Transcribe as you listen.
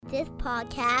this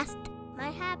podcast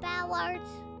might have bad words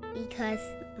because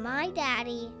my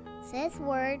daddy says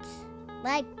words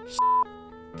like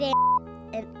damn,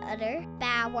 and other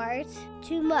bad words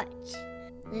too much.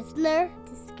 Listener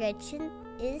discretion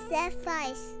is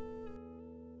advised.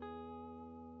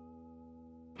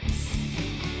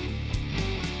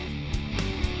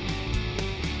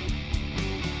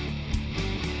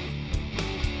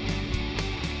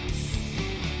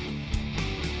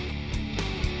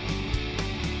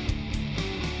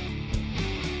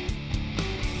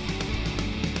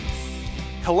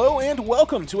 Hello and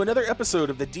welcome to another episode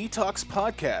of the Detox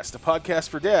Podcast, a podcast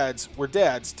for dads where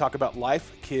dads talk about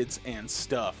life, kids, and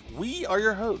stuff. We are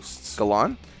your hosts.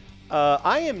 Galan?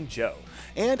 I am Joe.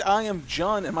 And I am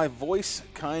John, and my voice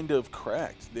kind of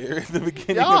cracked there at the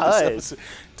beginning of this episode.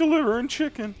 Delivering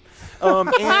chicken.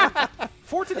 And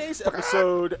for today's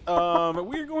episode,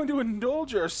 we're going to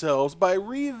indulge ourselves by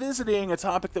revisiting a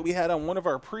topic that we had on one of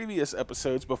our previous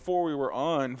episodes before we were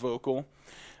on Vocal.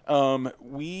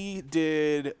 We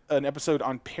did an episode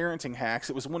on parenting hacks.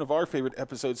 It was one of our favorite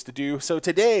episodes to do. So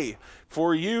today,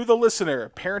 for you, the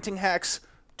listener, Parenting Hacks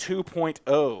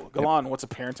 2.0. Galan, what's a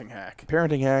parenting hack?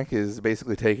 Parenting hack is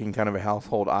basically taking kind of a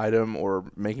household item or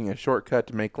making a shortcut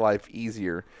to make life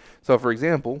easier. So, for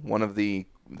example, one of the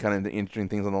kind of the interesting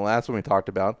things on the last one we talked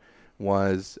about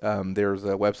was there's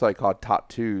a website called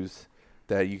Tattoos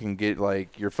that you can get,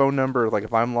 like, your phone number, like,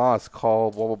 if I'm lost,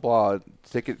 call blah, blah, blah,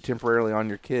 stick it temporarily on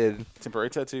your kid. Temporary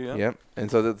tattoo, yeah. Yep. And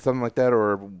so that's something like that,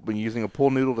 or when using a pool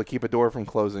noodle to keep a door from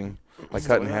closing, like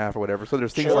cut in half or whatever. So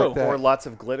there's things like that. Or lots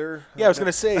of glitter. Yeah, I was going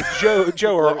to say,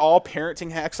 Joe, are all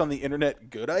parenting hacks on the internet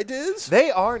good ideas?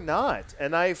 They are not.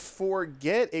 And I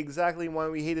forget exactly why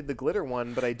we hated the glitter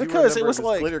one, but I do Because remember it was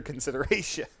like glitter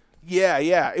consideration.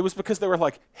 Yeah. It was because they were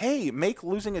like, hey, make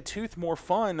losing a tooth more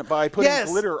fun by putting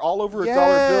glitter all over a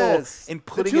dollar bill and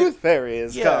putting the tooth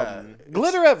fairies come.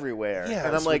 Glitter everywhere. Yeah,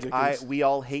 and I'm like, ridiculous. We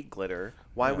all hate glitter.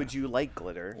 Why would you like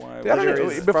glitter?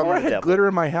 Before I had glitter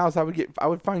in my house, I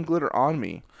would find glitter on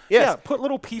me. Yes. Yeah, put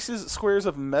little squares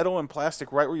of metal and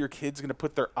plastic right where your kid's going to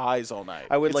put their eyes all night.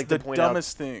 I would it's like the to point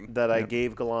dumbest out thing. that I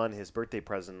gave Galan his birthday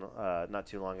present not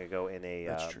too long ago in a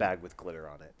bag with glitter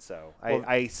on it. So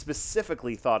I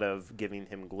specifically thought of giving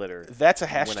him glitter. That's a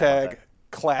hashtag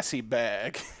classy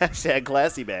bag. Hashtag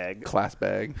classy bag. Class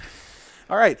bag.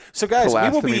 All right. So, guys, we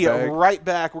will be bag. right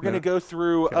back. We're going to go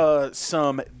through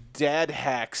some dad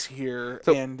hacks here.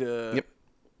 Yep.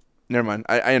 Never mind.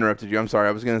 I interrupted you. I'm sorry.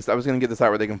 I was gonna get this out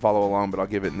where they can follow along, but I'll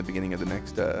give it in the beginning of the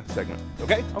next segment.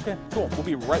 Okay, cool. We'll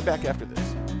be right back after this.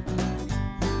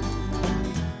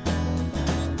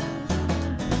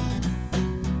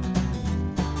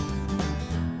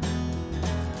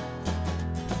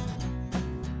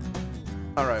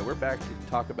 All right, we're back to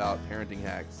talk about parenting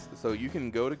hacks. So you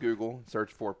can go to Google,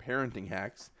 search for parenting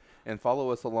hacks, and follow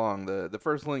us along. The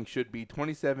first link should be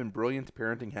 27 brilliant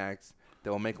parenting hacks that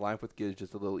will make life with kids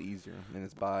just a little easier. And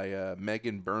it's by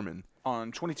Megan Berman.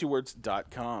 On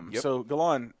 22words.com. Yep. So,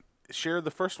 Galan, share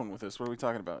the first one with us. What are we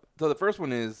talking about? So the first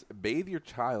one is bathe your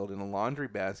child in a laundry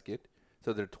basket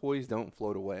so their toys don't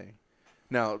float away.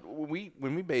 Now,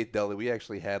 when we bathed Deli, we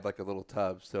actually had like a little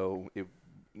tub, so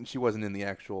she wasn't in the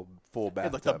actual full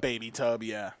bathtub. Like the baby tub,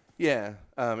 yeah. Yeah,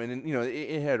 and then,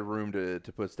 it had room to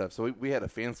put stuff. So we had a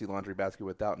fancy laundry basket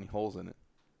without any holes in it.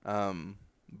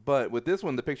 But with this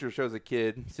one, the picture shows a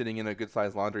kid sitting in a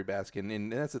good-sized laundry basket.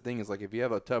 And that's the thing is, like, if you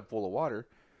have a tub full of water,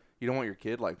 you don't want your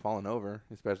kid, like, falling over.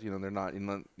 Especially, they're not,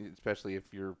 especially if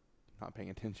you're not paying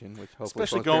attention, which hopefully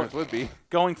most parents would be.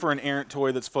 Going for an errant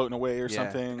toy that's floating away or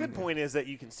something. The good point is that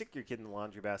you can stick your kid in the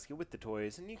laundry basket with the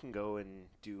toys, and you can go and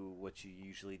do what you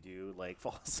usually do, like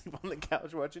fall asleep on the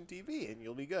couch watching TV, and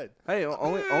you'll be good. Hey,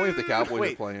 only if the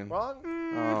Cowboys are playing.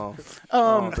 Wrong?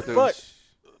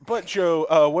 But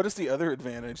Joe, what is the other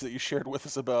advantage that you shared with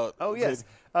us about? Oh, yes.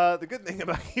 The good thing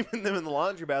about keeping them in the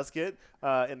laundry basket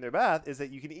in their bath is that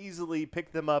you can easily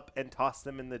pick them up and toss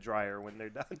them in the dryer when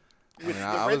they're done.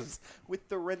 With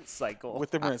the rinse cycle.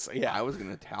 With the rinse, yeah. I was going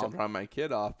to towel dry my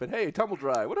kid off, but hey, tumble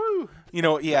dry. Woohoo!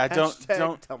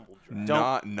 Don't tumble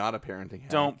dry. Not a parenting hack.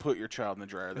 Don't put your child in the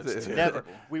dryer. That's terrible. Never.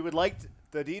 We would like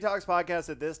the Detox Podcast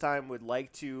at this time would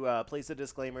like to place a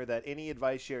disclaimer that any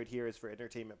advice shared here is for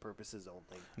entertainment purposes only.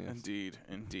 Yes.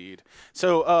 Indeed.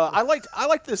 So I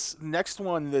like this next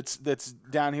one that's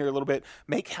down here a little bit.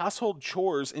 Make household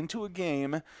chores into a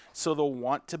game so they'll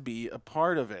want to be a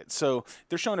part of it. So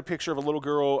they're showing a picture of a little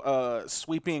girl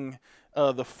sweeping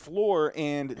the floor,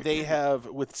 and they have,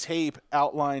 with tape,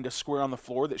 outlined a square on the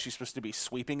floor that she's supposed to be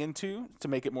sweeping into to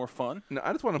make it more fun. No,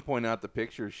 I just want to point out the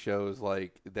picture shows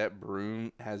like that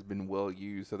broom has been well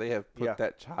used, so they have put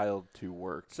that child to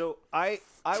work. So I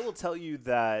will tell you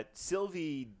that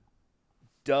Sylvie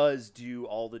does do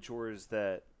all the chores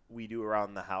that we do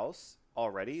around the house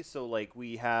already. So like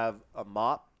we have a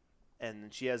mop,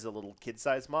 and she has a little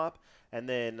kid-sized mop. And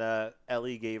then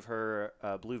Ellie gave her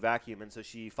a blue vacuum, and so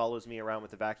she follows me around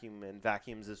with the vacuum and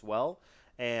vacuums as well.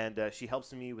 And she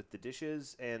helps me with the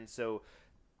dishes. And so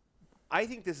I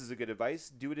think this is a good advice.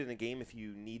 Do it in a game if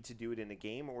you need to do it in a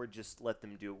game, or just let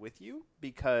them do it with you.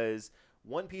 Because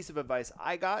one piece of advice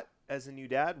I got as a new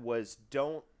dad was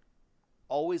don't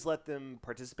always let them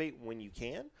participate when you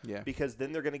can. Yeah. Because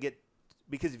then they're going to get –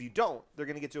 because if you don't, they're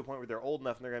going to get to a point where they're old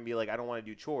enough and they're going to be like, I don't want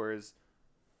to do chores.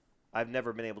 I've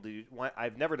never been able to do.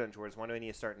 I've never done chores. Why do I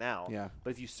need to start now? Yeah.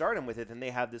 But if you start them with it, then they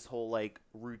have this whole like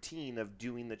routine of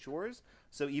doing the chores.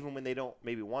 So even when they don't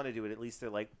maybe want to do it, at least they're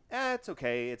like, it's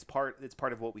okay. It's part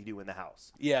of what we do in the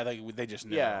house. Yeah, they just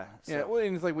know. Yeah. So. Yeah. Well,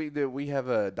 and it's like we have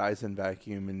a Dyson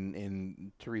vacuum,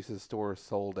 and Teresa's store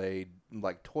sold a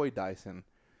like toy Dyson,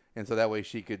 and so that way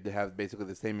she could have basically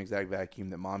the same exact vacuum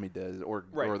that Mommy does, or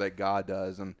that God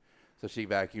does, and. So she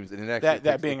vacuums, and it actually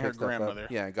that being her grandmother.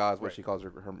 Yeah, God's what she calls her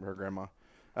grandma.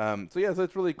 So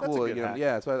it's really cool. That's a good hack.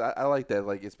 Yeah, so I like that.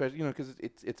 Like especially because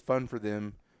it's fun for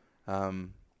them.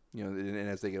 And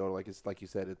as they get older, like you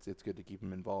said, it's good to keep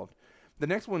them involved. The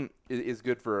next one is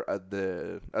good for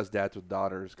us dads with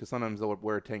daughters, because sometimes they'll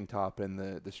wear a tank top and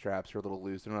the straps are a little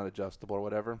loose, they're not adjustable or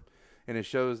whatever, and it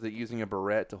shows that using a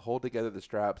barrette to hold together the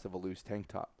straps of a loose tank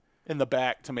top in the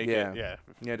back to make it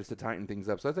just to tighten things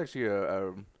up. So that's actually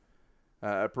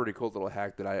a pretty cool little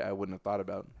hack that I wouldn't have thought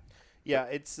about. Yeah,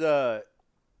 it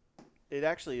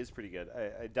actually is pretty good.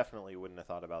 I definitely wouldn't have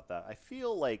thought about that. I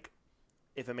feel like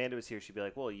if Amanda was here, she'd be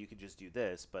like, well, you could just do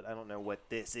this, but I don't know what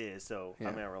this is, so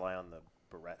I'm going to rely on the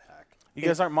barrette hack. You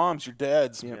guys aren't moms, you're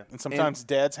dads. Yeah. And sometimes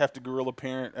dads have to gorilla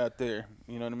parent out there.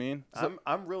 You know what I mean?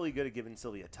 I'm really good at giving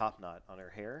Sylvia a top knot on her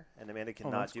hair, and Amanda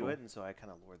cannot do it, and so I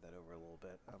kind of lord that over a little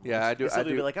bit. I do.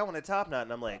 Sylvia would be like, I want a top knot,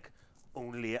 and I'm like,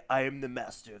 only I am the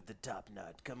master of the top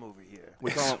knot. Come over here.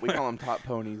 We call them top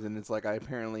ponies, and it's like I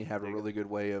apparently have a really good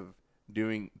way of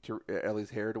doing Ellie's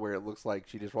hair to where it looks like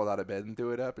she just rolled out of bed and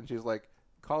threw it up, and she's like,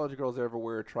 college girls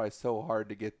everywhere try so hard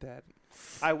to get that.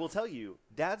 I will tell you,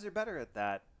 dads are better at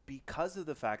that because of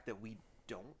the fact that we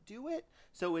don't do it.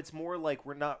 So it's more like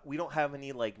we don't have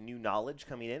any like new knowledge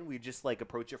coming in. We just like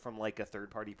approach it from like a third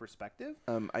party perspective.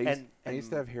 I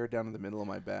used to have hair down in the middle of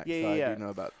my back, so I do know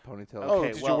about ponytails.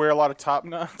 Okay, did you wear a lot of top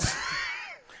knots?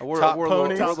 I wore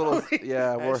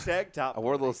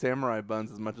little samurai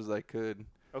buns as much as I could.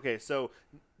 Okay, so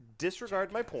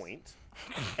disregard my point,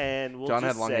 and we'll John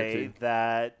just had long hair say too.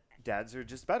 that dads are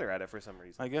just better at it for some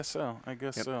reason. I guess so.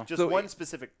 Just one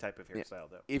specific type of hairstyle,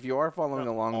 though. If you are following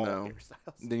along, though,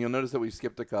 hairstyles. then you'll notice that we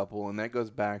skipped a couple, and that goes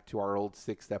back to our old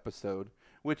 6th episode,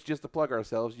 which, just to plug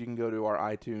ourselves, you can go to our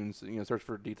iTunes, search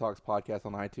for Detox Podcast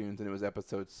on iTunes, and it was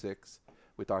episode 6.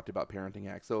 We talked about parenting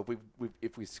hacks. So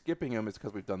if we're skipping them, it's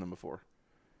because we've done them before.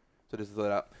 So just to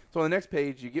let out. So on the next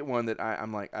page, you get one that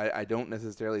I'm like, I don't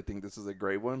necessarily think this is a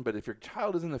great one, but if your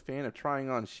child isn't a fan of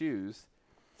trying on shoes,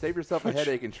 save yourself a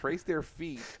headache and trace their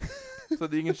feet so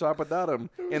that you can shop without them.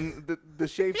 And the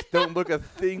shapes don't look a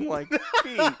thing like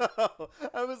feet.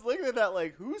 I was looking at that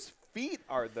like, whose feet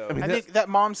are those? I think that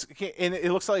mom's, and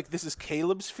it looks like this is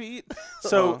Caleb's feet.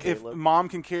 So if mom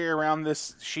can carry around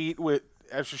this sheet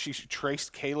after she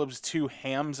traced Caleb's 2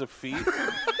 hams of feet.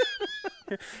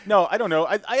 No, I don't know.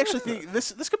 I actually think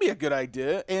this could be a good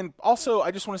idea. And also,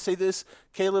 I just want to say this,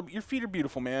 Caleb, your feet are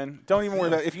beautiful, man. Don't even worry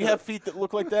about it. If you have feet that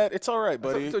look like that, it's all right,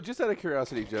 buddy. So just out of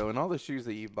curiosity, Joe, and all the shoes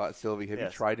that you bought Sylvie, have you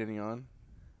tried any on?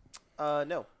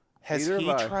 No. Has he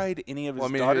tried any of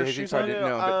his daughter's shoes on?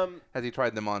 No, has he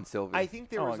tried them on Sylvie? I think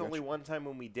there was only one time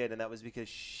when we did, and that was because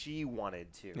she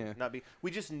wanted to. Yeah. We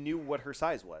just knew what her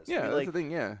size was. Yeah, that's the thing,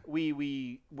 yeah.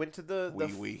 We went to the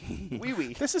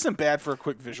wee. This isn't bad for a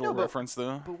quick visual reference,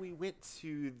 though. But we went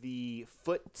to the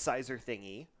foot sizer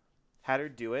thingy, had her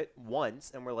do it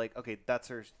once, and we're like, okay, that's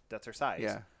her size.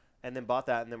 Yeah. And then bought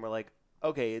that, and then we're like,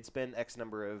 okay, it's been X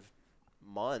number of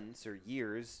months or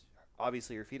years.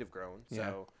 Obviously, her feet have grown,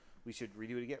 so we should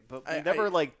redo it again. But we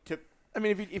never took. I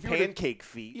mean, if you pancake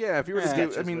feet. Yeah, if you were to do,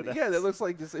 that looks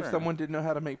like this. If someone didn't know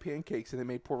how to make pancakes and they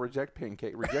made poor rejected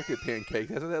pancake,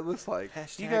 that's what that looks like.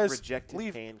 Hashtag you guys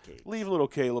rejected pancakes. Leave little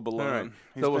Caleb alone. All right.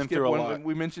 He's been through a lot.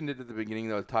 We mentioned it at the beginning,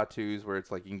 though, tattoos, where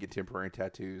it's like you can get temporary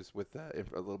tattoos with a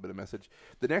little bit of message.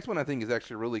 The next one I think is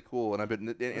actually really cool, and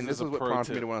this is what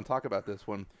prompted me to want to talk about this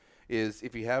one. is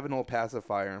if you have an old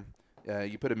pacifier,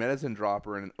 you put a medicine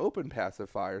dropper in an open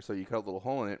pacifier, so you cut a little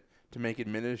hole in it to make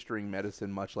administering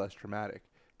medicine much less traumatic.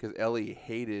 Because Ellie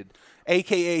hated,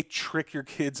 AKA trick your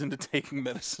kids into taking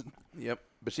medicine. Yep,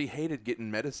 but she hated getting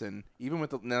medicine, even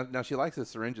with the now she likes the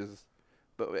syringes,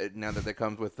 but now that they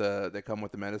come with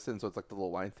the medicine, so it's like the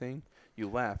little white thing. You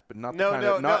laugh, but not the kind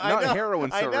of not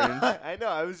heroin syringe. I know.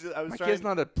 I was my trying. kid's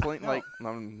not a plain like. No,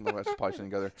 I probably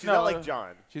shouldn't go there. She's not like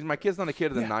John. My kid's not a kid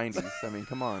of the '90s. I mean,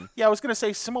 come on. Yeah, I was gonna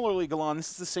say similarly, Galan.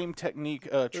 This is the same technique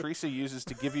Teresa uses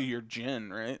to give you your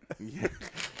gin, right? Yeah.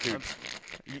 Dude,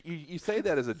 you say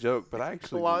that as a joke, but I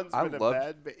actually Galan's been a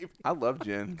bad baby. I love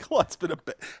gin. Galan's been a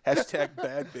hashtag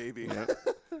bad baby. Yep.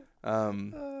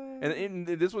 And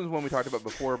this one's one we talked about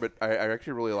before, but I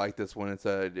actually really like this one. It's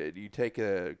you take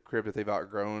a crib that they've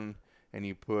outgrown and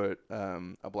you put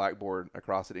a blackboard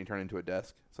across it and you turn it into a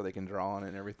desk so they can draw on it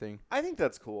and everything. I think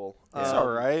that's cool. It's all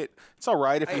right. It's all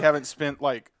right if you haven't spent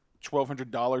like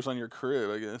 $1,200 on your crib,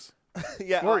 I guess.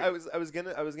 Yeah, I was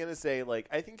gonna say, like,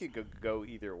 I think it could go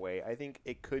either way. I think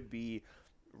it could be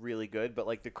really good, but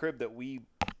like the crib that we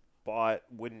bought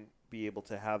wouldn't be able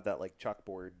to have that like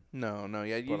chalkboard. No,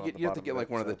 yeah, you have to get like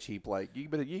one of the cheap, like you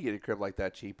get a crib like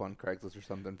that cheap on Craigslist or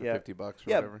something for $50 or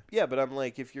whatever. Yeah, but I'm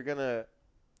like, if you're gonna,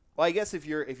 well, I guess if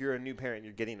you're a new parent, and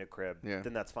you're getting a crib,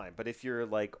 then that's fine. But if you're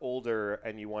like older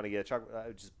and you want to get a chalkboard, I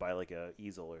would just buy like a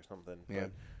easel or something. Yeah.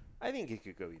 But I think it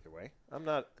could go either way. I'm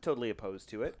not totally opposed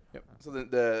to it. Yep. So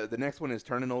the next one is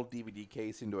turn an old DVD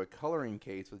case into a coloring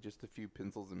case with just a few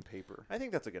pencils and paper. I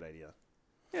think that's a good idea.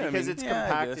 Yeah, because it's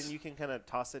compact and you can kind of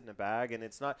toss it in a bag, and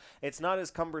it's not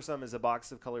as cumbersome as a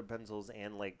box of colored pencils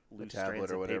and like loose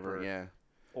strands or of whatever. paper. Yeah.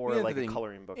 Or like a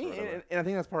coloring book. Or whatever. And I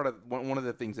think that's part of one of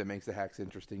the things that makes the hacks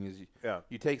interesting is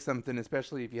you take something,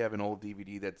 especially if you have an old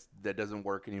DVD that doesn't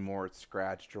work anymore, it's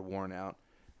scratched or worn out,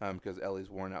 because Ellie's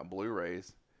worn out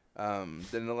Blu-rays. Then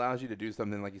it allows you to do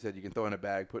something like you said. You can throw in a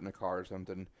bag, put in a car or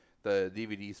something.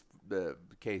 The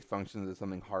case functions as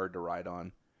something hard to write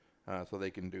on, so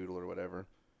they can doodle or whatever.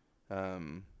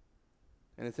 And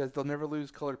it says they'll never lose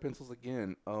colored pencils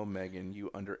again. Oh, Megan,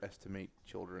 you underestimate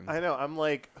children. I know. I'm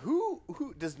like, who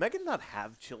does Megan not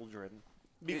have children?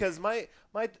 Because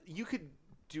you could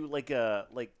do I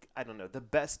don't know, the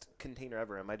best container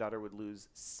ever, and my daughter would lose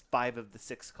 5 of the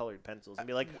 6 colored pencils and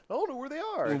be like, I don't know where they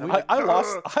are.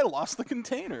 I lost the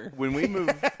container. When we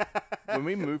move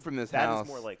from this house, that is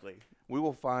more likely. We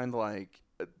will find like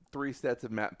 3 sets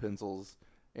of matte pencils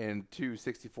and 2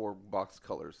 64 box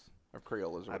colors of Crayolas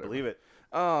or whatever. I believe it.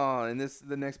 Oh, and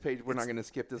the next page, we're not going to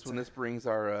skip this one. This brings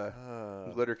our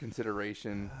glitter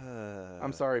consideration.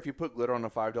 I'm sorry, if you put glitter on a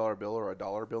 $5 bill or a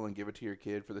 $1 bill and give it to your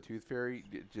kid for the Tooth Fairy,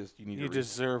 you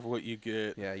deserve what you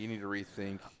get. Yeah, you need to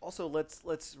rethink. Also,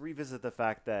 let's revisit the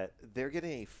fact that they're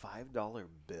getting a $5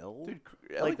 bill. Dude,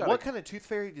 like, what kind of Tooth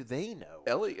Fairy do they know?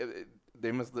 Ellie,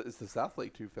 it's the South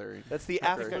Lake Tooth Fairy. That's the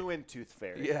affluent Tooth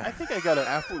Fairy. Yeah, I think I got an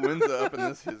affluenza up in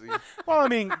this hizzy. Well, I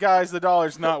mean, guys, the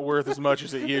dollar's not worth as much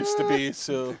as it used to be.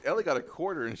 So Ellie got a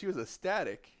quarter, and she was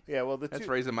ecstatic. Yeah, well, that's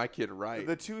raising my kid right.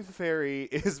 The Tooth Fairy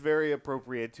is very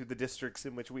appropriate to the districts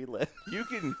in which we live. You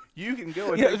can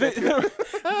go and the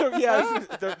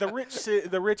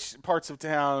rich parts of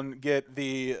town get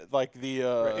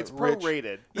it's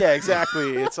prorated. Yeah,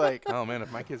 exactly. It's like, oh man,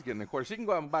 if my kid's getting a quarter, she can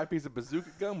go out and buy a piece of bazooka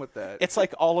gum with that. It's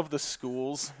like all of the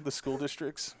school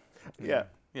districts. Yeah.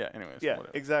 Yeah. Anyways. Yeah.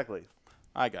 Whatever. Exactly.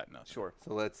 I got nothing. Sure.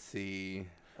 So let's see.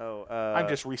 I'm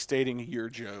just restating your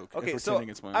joke. Okay, so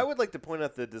I would like to point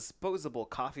out the disposable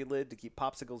coffee lid to keep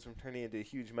popsicles from turning into a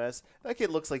huge mess. That kid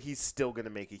looks like he's still going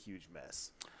to make a huge mess.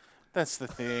 That's the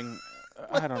thing.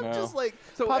 I don't know. Just like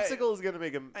popsicle is going to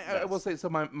make a mess. I will say, so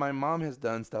my mom has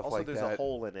done stuff also, like that. Also, there's a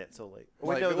hole in it, so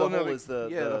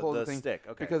the hole is the stick.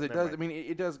 Okay, because it does. I mean,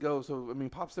 it does go. So I mean,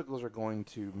 popsicles are going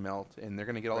to melt, and they're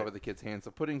going to get all over the kid's hands.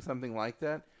 So putting something like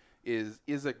that is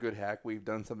a good hack. We've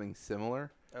done something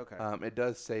similar. Okay. It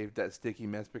does save that sticky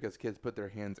mess because kids put their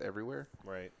hands everywhere.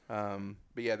 Right. But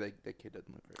yeah, that kid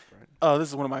doesn't look right. Oh, this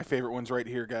is one of my favorite ones right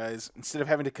here, guys. Instead of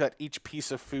having to cut each piece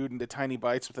of food into tiny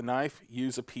bites with a knife,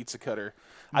 use a pizza cutter.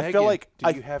 Megan, I feel like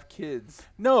you have kids?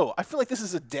 No, I feel like this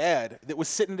is a dad that was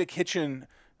sitting in the kitchen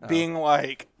being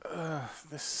like,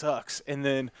 this sucks. And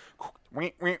then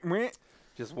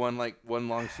just one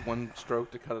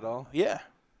stroke to cut it all? Yeah.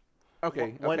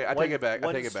 Okay. I take it back.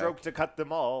 One stroke to cut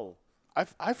them all.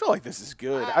 I feel like this is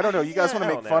good. I don't know. You guys want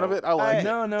to make fun of it? I like it.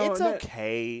 No. It's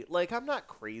okay. Like, I'm not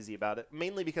crazy about it.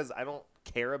 Mainly because I don't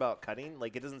care about cutting.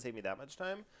 Like, it doesn't save me that much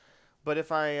time. But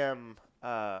if I am,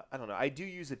 I don't know. I do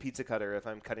use a pizza cutter if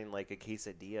I'm cutting, like, a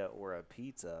quesadilla or a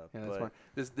pizza. Yeah, that's fine.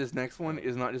 This next one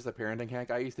is not just a parenting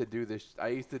hack. I used to do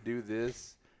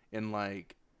this in,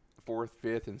 like, 4th,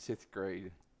 5th, and 6th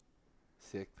grade.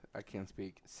 6th. I can't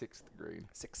speak. 6th grade.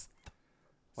 6th.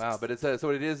 Wow, but it's so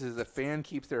what it is a fan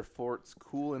keeps their forts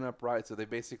cool and upright, so they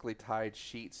basically tied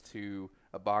sheets to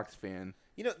a box fan.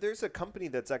 You know, there's a company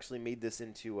that's actually made this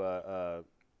into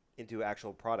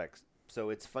actual products.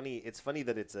 So it's funny. It's funny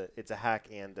that it's a hack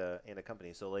and a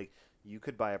company. So like you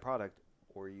could buy a product,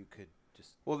 or you could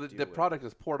just the product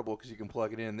is portable because you can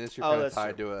plug it in. This you're kind of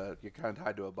tied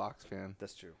to a box fan.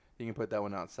 That's true. You can put that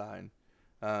one outside.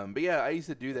 But yeah, I used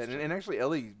to do that, and actually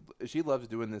Ellie, she loves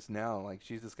doing this now. Like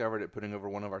she's discovered it putting over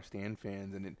one of our stand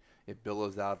fans, and it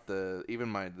billows out even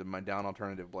my down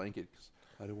alternative blanket because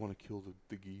I don't want to kill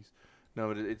the geese. No,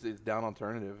 but it's down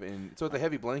alternative, and so it's a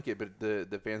heavy blanket, but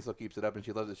the fan still keeps it up, and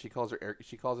she loves it. She calls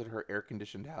it her air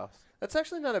conditioned house. That's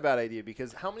actually not a bad idea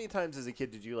because how many times as a kid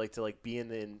did you like to be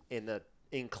in a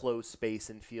enclosed space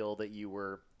and feel that you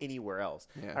were anywhere else?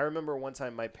 Yeah. I remember one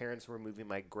time my parents were moving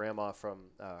my grandma from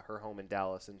her home in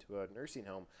Dallas into a nursing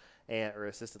home or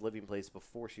assisted living place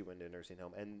before she went to a nursing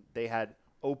home, and they had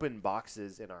open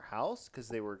boxes in our house because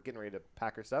they were getting ready to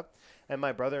pack her stuff. And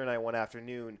my brother and I one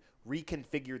afternoon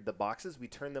reconfigured the boxes. We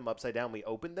turned them upside down. We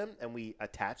opened them and we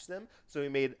attached them. So we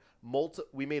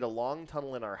made a long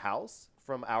tunnel in our house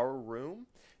from our room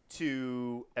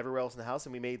to everywhere else in the house,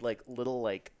 and we made little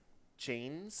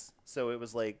chains. So it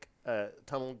was like a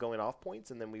tunnel going off points,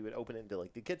 and then we would open it into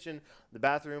the kitchen, the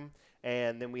bathroom,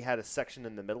 and then we had a section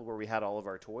in the middle where we had all of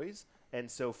our toys. And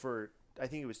so for I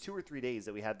think it was 2 or 3 days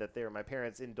that we had that there. My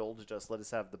parents indulged us, let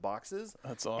us have the boxes.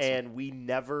 That's awesome. And we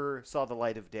never saw the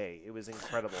light of day. It was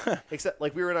incredible. Except we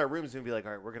were in our rooms and we'd be like,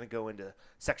 all right, we're going to go into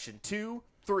section 2,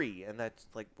 3. And that's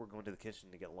we're going to the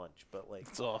kitchen to get lunch. But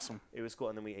that's awesome. It was cool.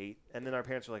 And then we ate. And then our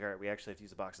parents were like, all right, we actually have to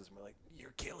use the boxes. And we're like,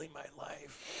 you're killing my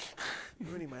life. You're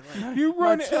ruining my life. You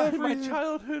run my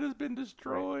childhood has been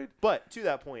destroyed. Right. But to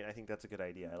that point, I think that's a good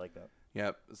idea. I like that.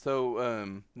 Yep.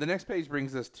 So the next page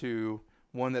brings us to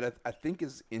one that I think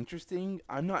is interesting.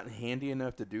 I'm not handy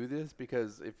enough to do this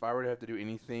because if I were to have to do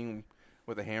anything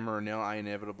with a hammer or nail, I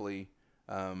inevitably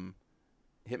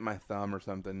hit my thumb or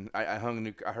something. I hung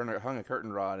a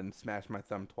curtain rod and smashed my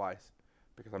thumb twice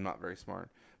because I'm not very smart.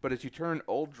 But as you turn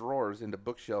old drawers into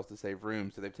bookshelves to save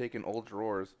room, so they've taken old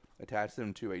drawers, attached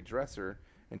them to a dresser,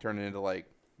 and turned it into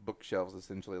bookshelves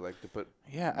essentially, to put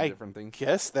different things.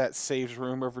 Guess that saves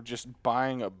room over just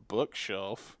buying a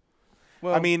bookshelf.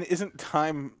 Well, I mean, isn't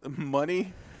time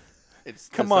money?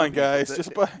 Come on, on, guys,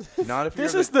 just buy. Not if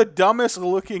this is the dumbest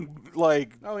looking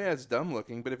Oh yeah, it's dumb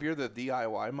looking. But if you're the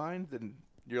DIY mind, then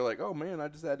you're like, oh man, I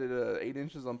just added 8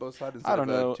 inches on both sides instead of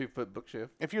a 2-foot bookshelf.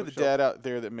 If you're the dad out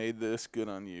there that made this, good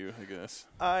on you, I guess.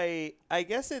 I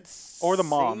guess it's or the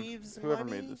mom, whoever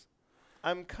money. made this.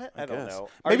 I don't know.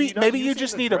 Maybe you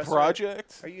just need a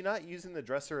project. Are you not using the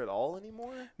dresser at all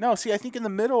anymore? No, see, I think in the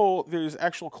middle there's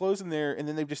actual clothes in there, and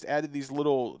then they've just added these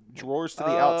little drawers to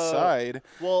the outside.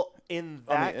 Well, in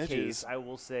that case, I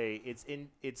will say it's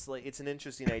an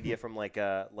interesting idea from I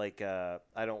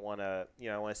don't want to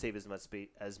I want to save as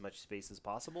much space as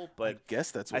possible, but I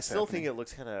guess that's I still think it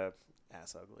looks kind of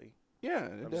ass ugly. Yeah,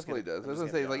 it definitely does. I was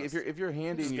gonna say, if you're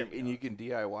handy and you can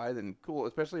DIY, then cool.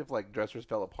 Especially if dressers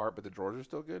fell apart, but the drawers are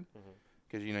still good.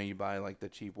 Because you buy the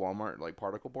cheap Walmart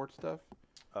particle board stuff.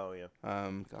 Oh yeah. I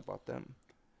bought them.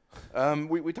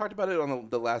 We talked about it on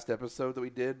the last episode that we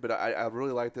did, but I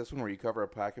really like this one where you cover a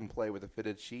pack and play with a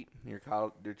fitted sheet. And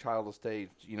your child will stay.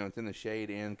 It's in the shade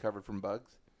and covered from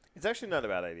bugs. It's actually not a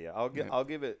bad idea. I'll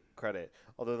give it credit.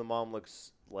 Although the mom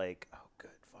looks like, oh good,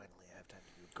 finally I have time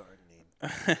to do gardening.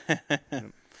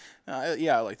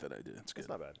 Yeah, I like that idea. It's good. It's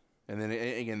not bad. And then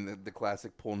again, the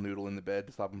classic pull noodle in the bed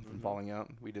to stop them from falling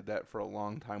out. We did that for a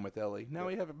long time with Ellie. Now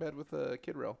we have a bed with a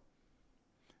kid rail,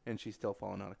 and she's still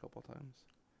fallen out a couple times.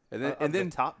 And then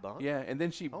the top bunk. Yeah, and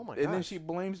then she then she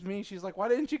blames me. She's like, "Why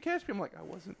didn't you catch me?" I'm like, "I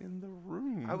wasn't in the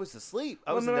room. I was asleep.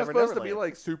 I was never supposed to be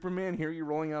like Superman. Hear you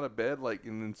rolling out of bed,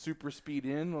 and then super speed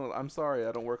in. Well, I'm sorry,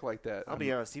 I don't work like that. I'll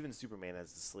be honest. Even Superman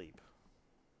has to sleep.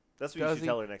 That's what you should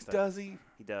tell her next time. Does he?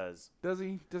 He does. Does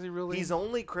he? Does he really? He's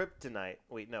only Kryptonite.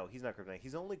 Wait, no, he's not Kryptonite.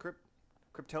 He's only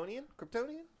Kryptonian?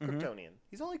 Kryptonian? Mm-hmm. Kryptonian.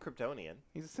 He's only Kryptonian.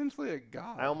 He's essentially a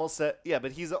god. I almost said, yeah,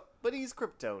 but he's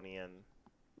Kryptonian.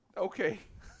 Okay.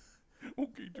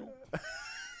 Okay, Joe.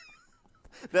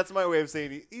 That's my way of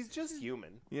saying he's just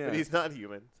human. Yeah. But he's not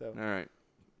human. So. All right.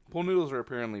 Pool noodles are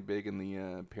apparently big in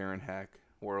the parent hack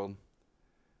world.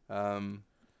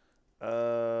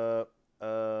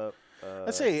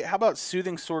 Let's say, how about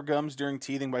soothing sore gums during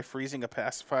teething by freezing a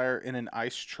pacifier in an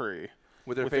ice tray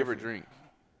with their favorite drink?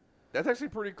 That's actually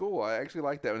pretty cool. I actually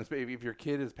like that one. If your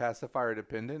kid is pacifier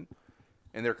dependent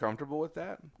and they're comfortable with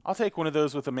that. I'll take one of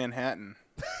those with a Manhattan.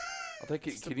 I'll take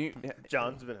it. Can you?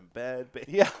 John's been in bed.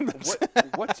 Yeah.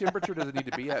 What temperature does it need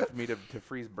to be at for me to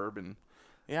freeze bourbon?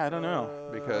 Yeah, I don't know.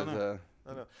 Because I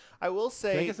don't know. I will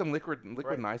say. can I get some liquid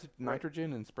Right.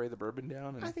 nitrogen and spray the bourbon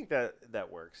down? And, I think that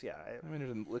works. Yeah. I mean,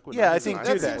 there's a liquid. Yeah, I nitrogen think ice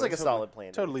do that that. seems like a solid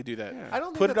plan. to me. Totally do that. Yeah. I don't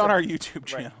think Put it that's on a- our YouTube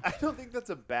channel. Right. I don't think that's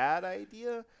a bad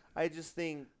idea. I just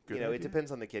think Good it idea.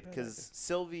 depends on the kid Bad because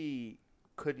Sylvie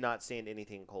could not stand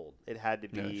anything cold. It had to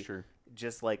Yeah, be sure.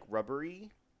 just like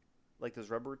rubbery, like those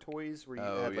rubber toys where you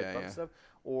Oh, had like yeah, bump yeah. stuff.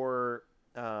 Or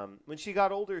when she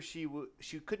got older, she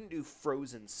couldn't do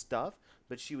frozen stuff,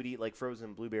 but she would eat like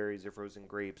frozen blueberries or frozen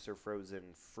grapes or frozen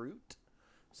fruit.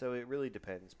 So it really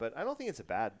depends. But I don't think it's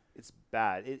bad. It's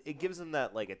bad. It gives them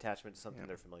that like attachment to something Yeah.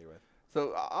 they're familiar with.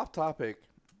 So off topic.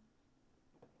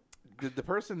 Did the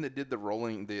person that did the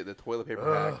rolling the toilet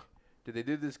paper hack? Did they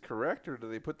do this correct, or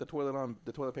did they put the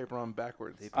toilet paper on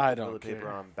backwards? They put I the don't toilet paper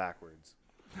care. on backwards.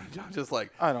 John's just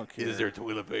like, I don't care. is there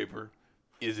toilet paper?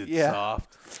 Is it Yeah.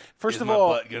 soft? First is of my all,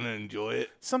 butt gonna enjoy it?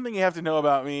 something you have to know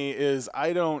about me is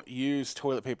I don't use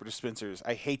toilet paper dispensers.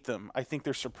 I hate them. I think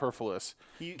they're superfluous.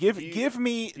 Give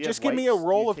me do you just have give me a wipes? Do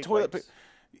roll you of take toilet wipes? paper.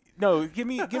 No, give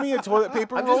me a toilet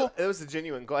paper roll. It was a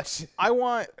genuine question. I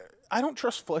don't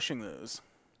trust flushing those.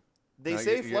 They No,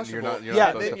 say you're flushable, not Yeah,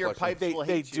 supposed then to your flush them. pipes They will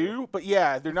hate do, you. but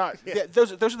yeah, they're not.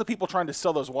 Those are the people trying to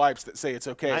sell those wipes that say it's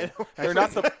okay. I know. They're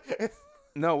not the.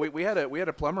 No, we had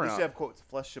a plumber They out. should have quotes,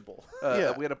 flushable.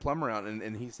 Yeah. We had a plumber out,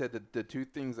 and he said that the two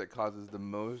things that causes the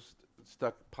most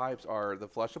stuck pipes are the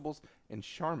flushables and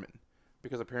Charmin,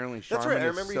 because apparently Charmin That's right, I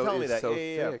is remember you so, telling me is that. so Yeah,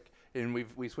 yeah, yeah. thick. And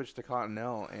we switched to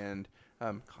Cottonelle, and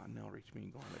Cottonelle, reach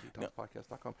me, go on to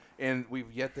detoxpodcast.com. And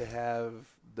we've yet to have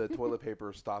the toilet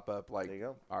paper stop up like There you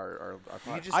go. our You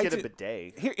pipes. just I get a do-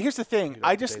 bidet. Here's the thing. Dude,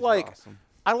 I bidets just are like awesome.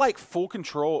 I like full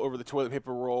control over the toilet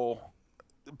paper roll.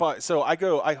 But so I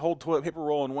hold toilet paper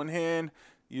roll in one hand,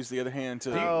 use the other hand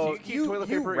to. you keep toilet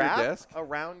paper at your wrap desk?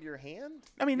 around your hand?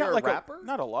 I mean, You're not a like wrapper?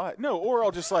 not a lot. No, or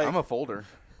I'll just like I'm a folder.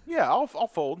 yeah, I'll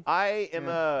fold. I am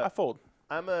I fold.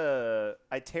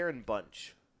 I tear and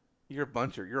bunch. You're a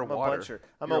buncher. You're a I'm a water. buncher.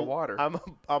 You're a water.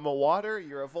 I'm a water.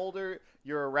 You're a folder.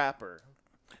 You're a wrapper.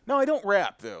 No, I don't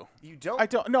wrap though. You don't. I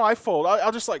don't. No, I fold.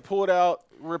 I'll just like pull it out,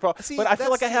 rip off. See, but I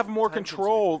feel like I that's have more time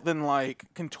control than like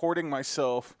contorting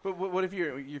myself. But what if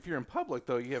you're in public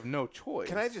though? You have no choice.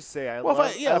 Can I just say I Well, if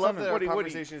love, I- yeah, I if love I'm- that our what do you-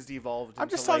 conversation has devolved. I'm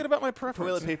just into, talking like, about my preference.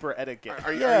 toilet paper etiquette.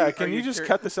 Yeah, are can you just cur-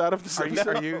 cut this out of this Are you,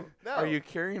 episode? are you No. are you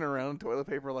carrying around toilet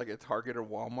paper like at Target or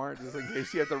Walmart just in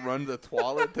case you have to run to the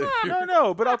toilet? To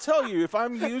No, but I'll tell you if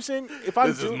I'm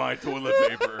my toilet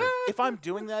paper. if I'm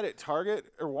doing that at Target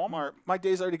or Walmart, my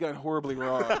day's already gone horribly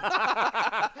wrong.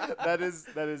 that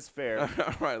is fair.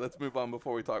 All right, let's move on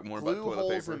before we talk more about Glue toilet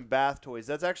holes paper. in bath toys.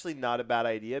 That's actually not a bad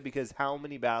idea because how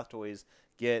many bath toys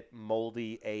get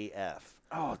moldy AF?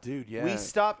 Oh, dude, yeah.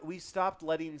 We stopped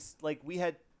letting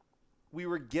we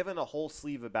were given a whole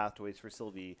sleeve of bath toys for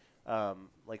Sylvie,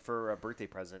 like for a birthday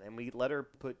present, and we let her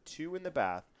put 2 in the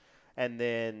bath, and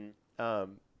then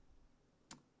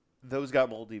those got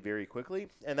moldy very quickly,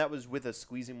 and that was with us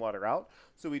squeezing water out.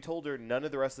 So we told her none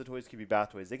of the rest of the toys can be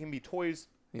bath toys. They can be toys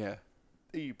Yeah.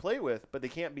 that you play with, but they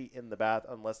can't be in the bath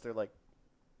unless they're like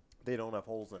they don't have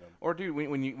holes in them. Or dude,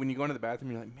 when you go into the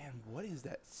bathroom, you're like, man, what is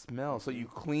that smell? So you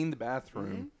clean the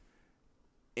bathroom,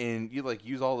 and you like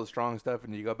use all the strong stuff,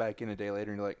 and you go back in a day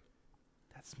later, and you're like,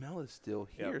 that smell is still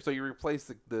here. Yep. So you replace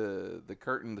the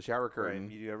curtain, the shower curtain.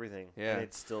 Right, you do everything. Yeah. And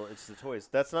it's the toys.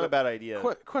 That's not a bad idea.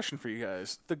 Question for you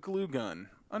guys: the glue gun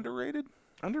underrated?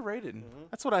 Underrated.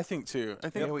 That's what I think too.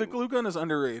 I think Yeah, the glue gun is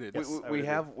underrated. Yes, I would We agree.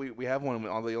 have we have one.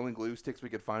 All the only glue sticks we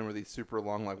could find were these super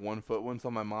long, like 1 foot ones.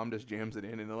 So my mom just jams it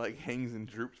in, and it like hangs and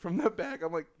droops from the back.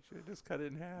 I'm like, you should have just cut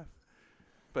it in half,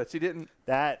 but she didn't.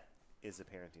 That is a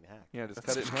parenting hack. Yeah, just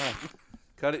cut it in half.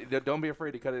 Cut it. Don't be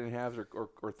afraid to cut it in halves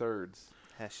or thirds.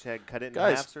 Hashtag cut it in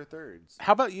Guys. halves or thirds.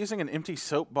 How about using an empty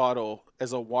soap bottle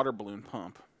as a water balloon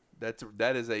pump?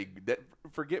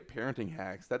 Forget parenting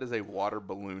hacks. That is a water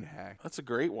balloon hack. That's a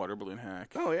great water balloon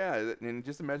hack. Oh yeah, and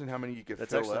just imagine how many you could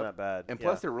That's fill actually up. not bad. And Yeah.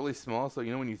 plus, they're really small, so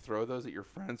you know when you throw those at your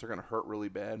friends, they're gonna hurt really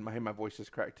bad. My voice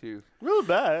just cracked too. real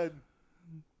bad.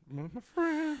 My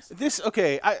friends. This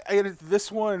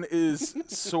this one is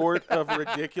sort of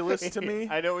ridiculous to me.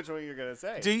 I know which one you're gonna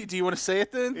say. Do you want to say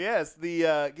it then? Yes, the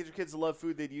get your kids to love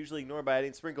food they'd usually ignore by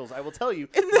adding sprinkles. I will tell you,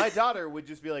 my daughter would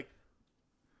just be like,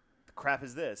 "The crap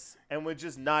is this?" and would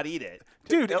just not eat it.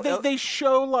 Dude, they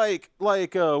show like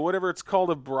whatever it's called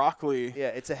of broccoli. Yeah,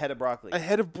 it's a head of broccoli. A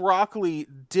head of broccoli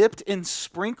dipped in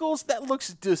sprinkles? That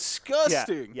looks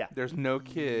disgusting. Yeah. There's no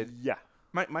kid. Yeah.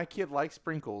 My kid likes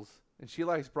sprinkles, and she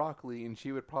likes broccoli, and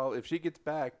she would probably, if she gets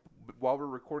back, while we're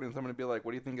recording, someone would be like,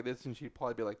 "What do you think of this?" And she'd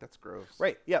probably be like, "That's gross."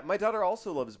 Right. Yeah. My daughter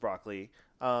also loves broccoli.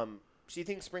 She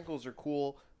thinks sprinkles are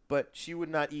cool, but she would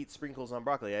not eat sprinkles on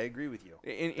broccoli. I agree with you.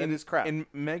 That is crap. And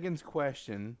Megan's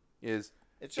question is,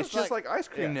 It's it's just just like ice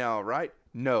cream now, right?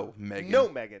 No, Megan. No,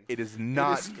 Megan. It is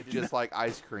not it is just like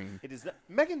ice cream. It is not.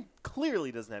 Megan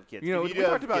clearly doesn't have kids. You know, If we do have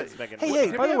talked about. kids, Megan, Hey, what- hey,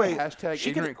 Did by we the have way, a hashtag she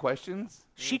could- ignorant questions.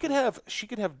 She could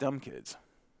have dumb kids.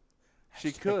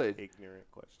 She could. ignorant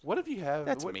question. What if you have?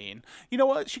 That's what, mean. You know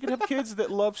what? She could have kids that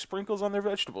love sprinkles on their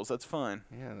vegetables. That's fine.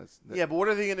 Yeah, Yeah, but what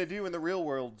are they going to do in the real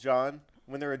world, John?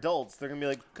 When they're adults, they're going to be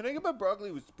like, "Can I get my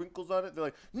broccoli with sprinkles on it?" They're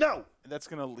like, "No." That's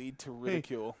gonna lead to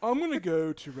ridicule. I'm gonna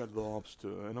go to Red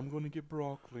Lobster and I'm gonna get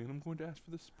broccoli and I'm going to ask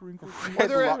for the sprinkles. Or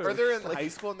they're in high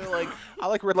school and they're like, I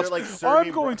like red They're lobster. like serving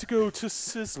I'm going to go to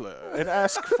Sizzler and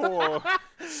ask for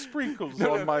sprinkles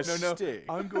on my steak.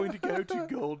 I'm going to go to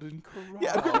Golden Corral.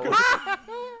 Yeah, I'm gonna go.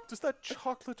 Does that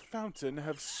chocolate fountain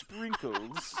have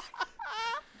sprinkles?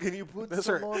 "Can you put Those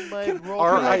some are- on my Can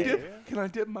broccoli?" I Can I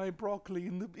dip my broccoli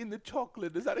in the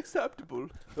chocolate? Is that acceptable?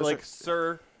 They're like,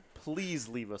 "Sir, please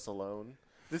leave us alone.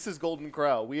 This is Golden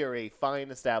Corral. We are a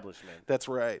fine establishment." That's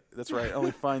right. That's right.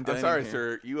 Only fine I'm dining sorry, here.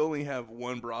 sir. You only have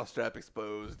one bra strap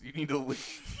exposed. You need to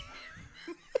leave.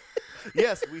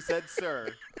 Yes, we said "sir"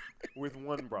 with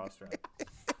one bra strap.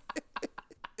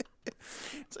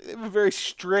 It's like they have a very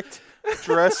strict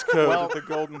dress code Well, at the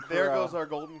Golden Corral. There goes our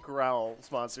Golden Corral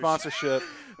sponsorship. sponsorship.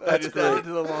 I That's just great. added to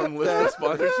the long list of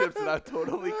sponsorships that I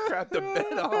totally crapped a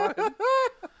bed on.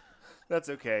 That's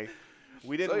okay.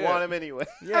 We didn't So, yeah. want him anyway.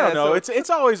 I don't know. so- It's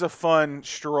always a fun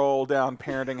stroll down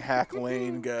parenting hack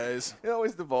lane, guys. It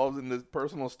always devolves into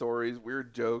personal stories,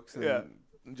 weird jokes, and Yeah.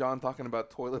 John talking about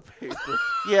toilet paper.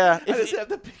 Yeah. I just have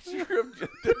the picture of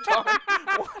John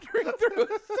wandering through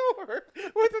a store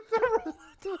with a thermal.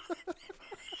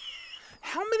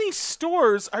 How many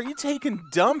stores are you taking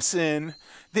dumps in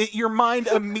that your mind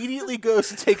immediately goes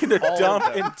to taking a All of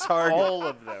dump them. in Target? All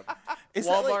of them. Is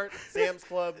that like- Walmart, Sam's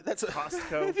Club, That's a-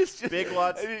 Costco, Just- Big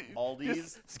Lots, I mean, Aldi's,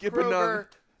 just skipping Kroger,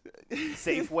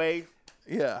 Safeway,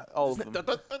 Yeah, all of them.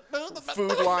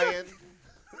 Food Lion,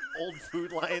 old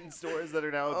Food Lion stores that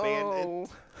are now abandoned.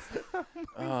 Oh,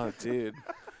 Oh, dude.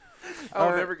 I'll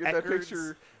Or never get that Eckerd's.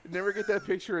 picture. Never get that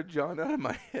picture of John out of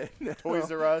my head. Now.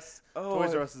 Toys R Us. Oh,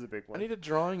 Toys R Us is a big I one. need a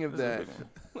drawing of that.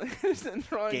 Just a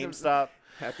drawing of GameStop.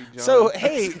 Happy John. So,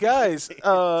 hey, guys,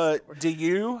 do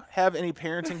you have any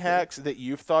parenting hacks that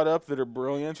you've thought up that are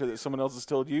brilliant or that someone else has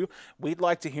told you? We'd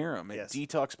like to hear them at Yes.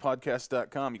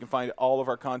 detoxpodcast.com. You can find all of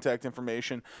our contact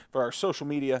information for our social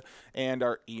media and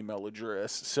our email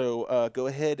address. So go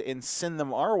ahead and send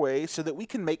them our way so that we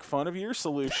can make fun of your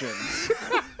solutions.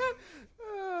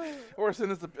 Or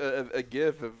send us a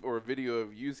GIF or a video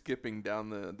of you skipping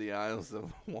down the aisles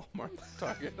of Walmart,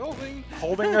 Target,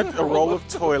 Holding a roll of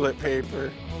toilet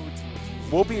paper.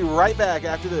 We'll be right back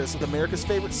after this with America's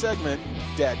favorite segment,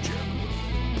 Dad Joke.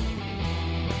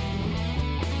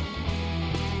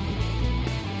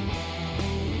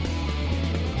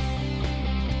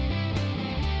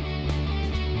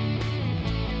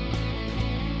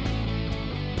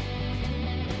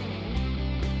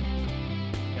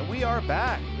 And we are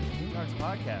back with the Detox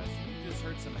Podcast. You just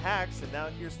heard some hacks, and now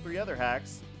here's 3 other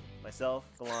hacks. Myself,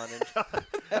 Galon, and John.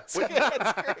 That's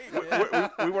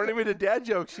great. we weren't even to dad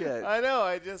jokes yet. I know.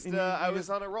 I just And you I was just-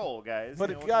 on a roll, guys. But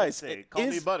You know, what guys, can I say? it Call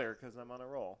me is- butter because I'm on a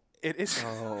roll. It is.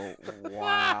 Oh,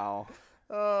 wow.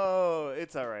 Oh,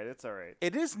 it's all right. It's all right.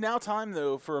 It is now time,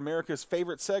 though, for America's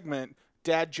favorite segment,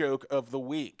 Dad Joke of the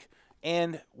Week.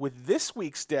 And with this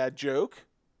week's Dad Joke,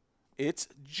 it's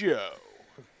Joe.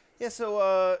 Yeah.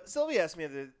 So Sylvia asked me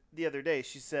the other day.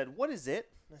 She said, "What is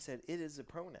it?" And I said, "It is a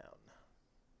pronoun.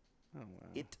 Oh, wow.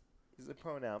 It is a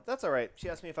pronoun." That's all right. She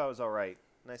asked me if I was all right,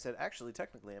 and I said, "Actually,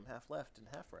 technically, I'm half left and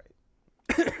half right."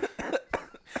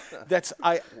 That's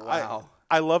Wow.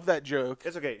 I love that joke.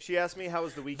 It's okay. She asked me how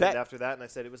was the weekend That- after that, and I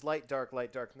said it was light, dark, and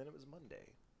then it was Monday.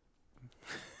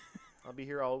 I'll be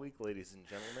here all week, ladies and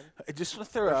gentlemen. I just want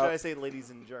to Or throw should I out say ladies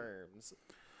and germs?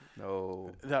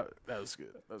 No. that was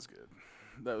good. That was good.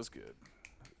 That was good.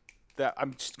 That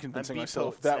I'm just convincing beat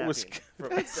myself boat that was snapping for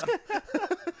myself.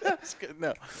 that's good.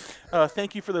 No,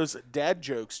 thank you for those dad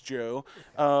jokes, Joe.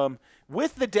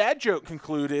 With the dad joke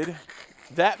concluded,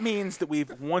 that means that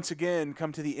we've once again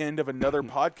come to the end of another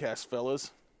podcast,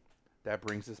 fellas. That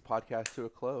brings this podcast to a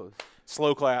close.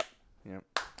 Slow clap. Yep.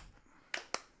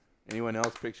 Anyone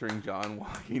else picturing John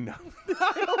walking down the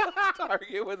aisle of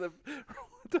Target with a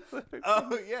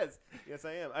Oh yes, yes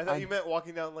I am. I thought you meant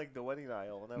walking down like the wedding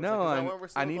aisle, and I was No, like, is that when we're I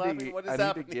still need clapping? to. What is I need to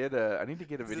happening? get a. I need to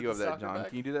get a Is it video the of that, soccer John. bag?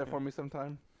 Can you do that for me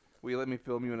sometime? Will you let me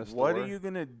film you in a store? What are you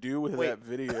going to do with that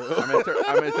video? I'm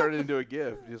gonna turn it into a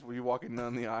GIF. Just you walking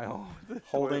down the aisle.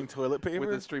 Holding toilet paper?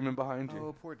 With it streaming behind you.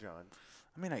 Oh, poor John.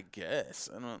 I mean, I guess.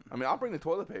 I'll bring the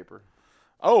toilet paper.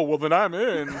 Oh, well, then I'm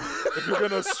in. If you're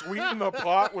going to sweeten the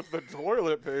pot with the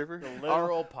toilet paper. The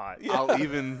literal pot. I'll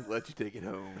even let you take it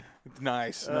home.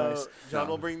 Nice. John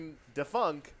will bring the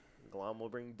funk. Glom will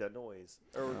bring the noise.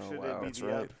 Or should it be That's the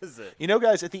right. opposite? You know,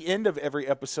 guys, at the end of every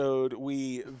episode,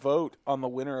 we vote on the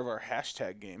winner of our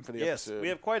hashtag game for the episode. Yes, we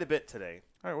have quite a bit today.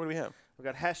 All right, what do we have? We've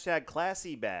got hashtag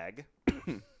classy bag,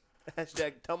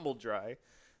 hashtag tumble dry,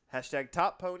 hashtag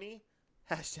top pony,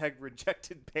 hashtag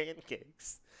rejected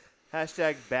pancakes,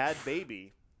 hashtag bad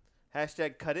baby,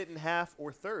 hashtag cut it in half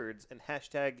or thirds, and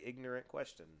hashtag ignorant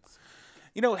questions.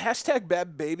 You know, hashtag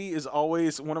bad baby is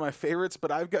always one of my favorites,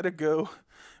 but I've got to go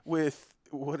with,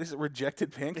 what is it,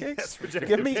 rejected pancakes? Yes, rejected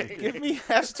Give me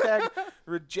hashtag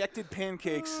rejected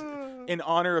pancakes in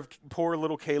honor of poor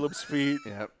little Caleb's feet.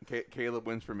 Yeah, Caleb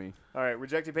wins for me. All right,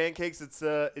 rejected pancakes.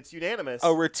 It's unanimous.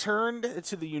 A returned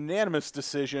to the unanimous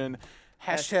decision.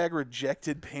 Hashtag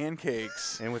rejected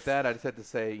pancakes. And with that, I just had to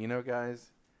say, you know, guys,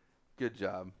 good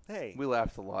job. Hey. We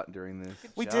laughed a lot during this.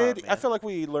 We job, did. man. I feel like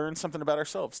we learned something about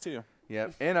ourselves, too. Yeah,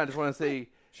 and I just want to say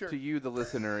Sure. to you, the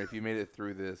listener, if you made it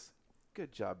through this, good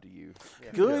job to you.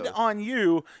 Good Kudos. on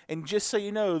you. And just so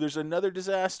you know, there's another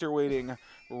disaster waiting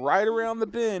right around the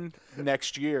bend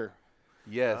next year.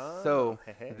 Yes, Oh, so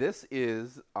hey. this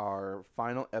is our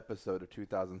final episode of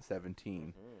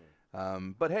 2017.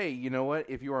 But hey, you know what?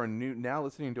 If you are new now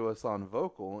listening to us on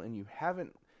Vocal and you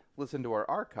haven't listened to our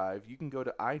archive, you can go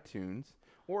to iTunes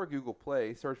or Google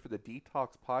Play, search for the Detox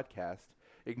Podcast.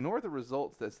 Ignore the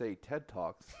results that say TED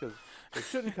Talks, because it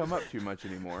shouldn't come up too much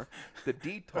anymore. The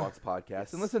Detox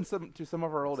Podcast, and listen to some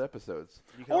of our old episodes.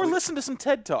 You can Or always- listen to some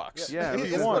TED Talks. Yeah, if it's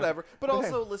you It's want. whatever. But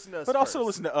also listen to us But also first.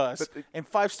 listen to us. But- And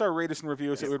 5-star rate us and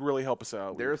review us. It would really help us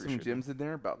out. There We are some appreciate gems in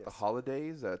there about the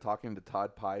holidays, talking to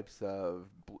Todd Pipes of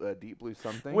Deep Blue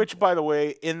Something. it. Which, by the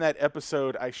way, in that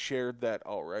episode, I shared that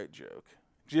all right joke.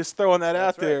 Just throwing that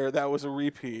That's out there. That was a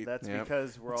repeat. That's Yep.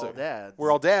 because we're So, all dads.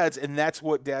 We're all dads, and that's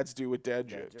what dads do with dad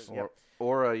Dad jokes. jokes. Yep.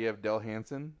 Or you have Del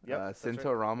Hansen, Yep, that's Cinto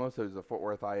right. Ramos, who's the Fort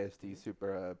Worth ISD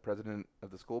super president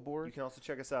of the school board. You can also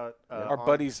check us out. Our on-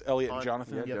 buddies, Elliot and on-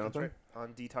 Jonathan. Yeah, Yep, that's Jonathan. right.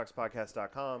 On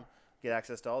detoxpodcast.com. Get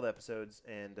access to all the episodes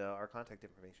and our contact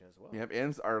information as well. Yep,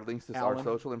 and our links to Alan. our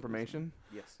social information.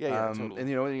 Yes. Yeah, totally. And,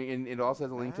 you know, and it also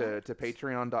has a link to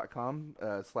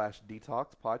patreon.com/detox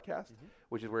podcast,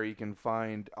 which is where you can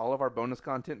find all of our bonus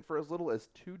content for as little as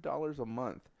 $2 a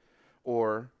month.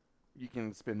 Or you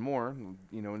can spend more,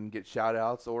 you know, and get shout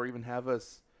outs, or even have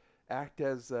us act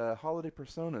as holiday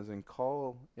personas and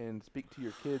call and speak to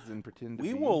your kids and pretend to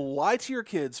We be. will lie to your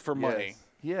kids for money.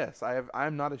 Yes,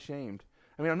 I'm not ashamed.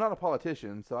 I mean, I'm not a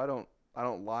politician, so I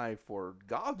don't lie for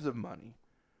gobs of money.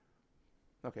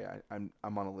 Okay, I'm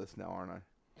on a list now, aren't I?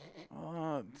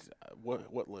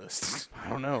 What list? I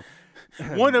don't know.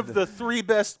 One of the 3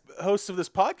 best hosts of this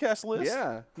podcast list.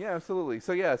 Yeah, absolutely.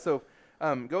 So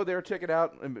go there, check it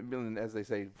out, and as they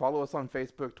say, follow us on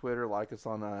Facebook, Twitter, like us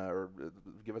on or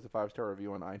give us a 5-star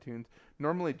review on iTunes.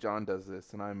 Normally John does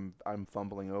this, and I'm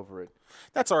fumbling over it.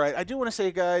 That's all right. I do want to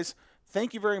say, guys,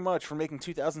 thank you very much for making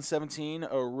 2017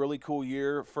 a really cool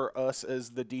year for us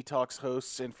as the Detox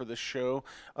hosts and for the show.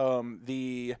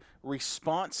 The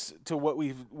response to what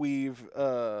we've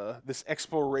this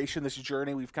exploration, this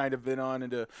journey we've kind of been on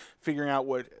into figuring out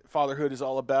what fatherhood is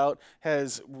all about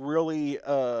has really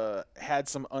had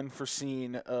some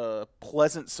unforeseen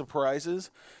pleasant surprises.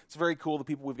 It's very cool, the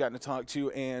people we've gotten to talk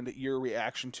to and your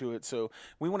reaction to it. So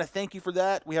we want to thank you for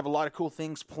that. We have a lot of cool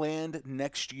things planned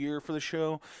next year for the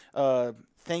show.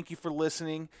 Thank you for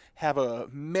listening. Have a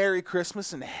Merry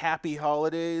Christmas and Happy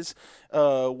Holidays.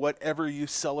 Whatever you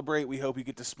celebrate, we hope you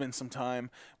get to spend some time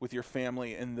with your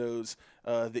family and those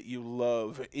that you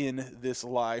love in this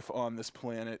life on this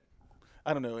planet.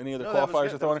 I don't know. Any other No, that was qualifiers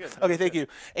good. to That throw was in? good. That Okay, was thank good. you.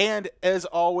 And as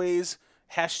always,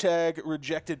 hashtag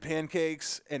rejected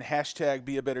pancakes and hashtag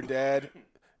be a better dad.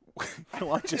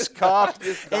 I just coughed.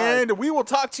 And we will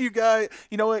talk to you guys.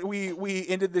 You know what? We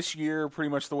ended this year pretty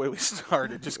much the way we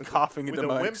started, just coughing With into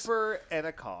a mics. whimper and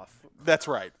a cough. That's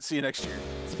right. See you next year.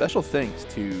 Special thanks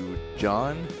to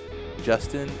John,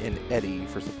 Justin, and Eddie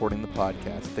for supporting the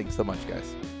podcast. Thanks so much,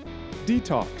 guys.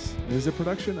 Detox is a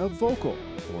production of Vocal.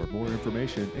 For more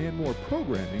information and more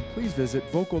programming, please visit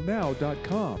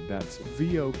vocalnow.com. That's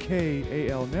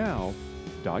VOKAL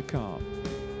now.com.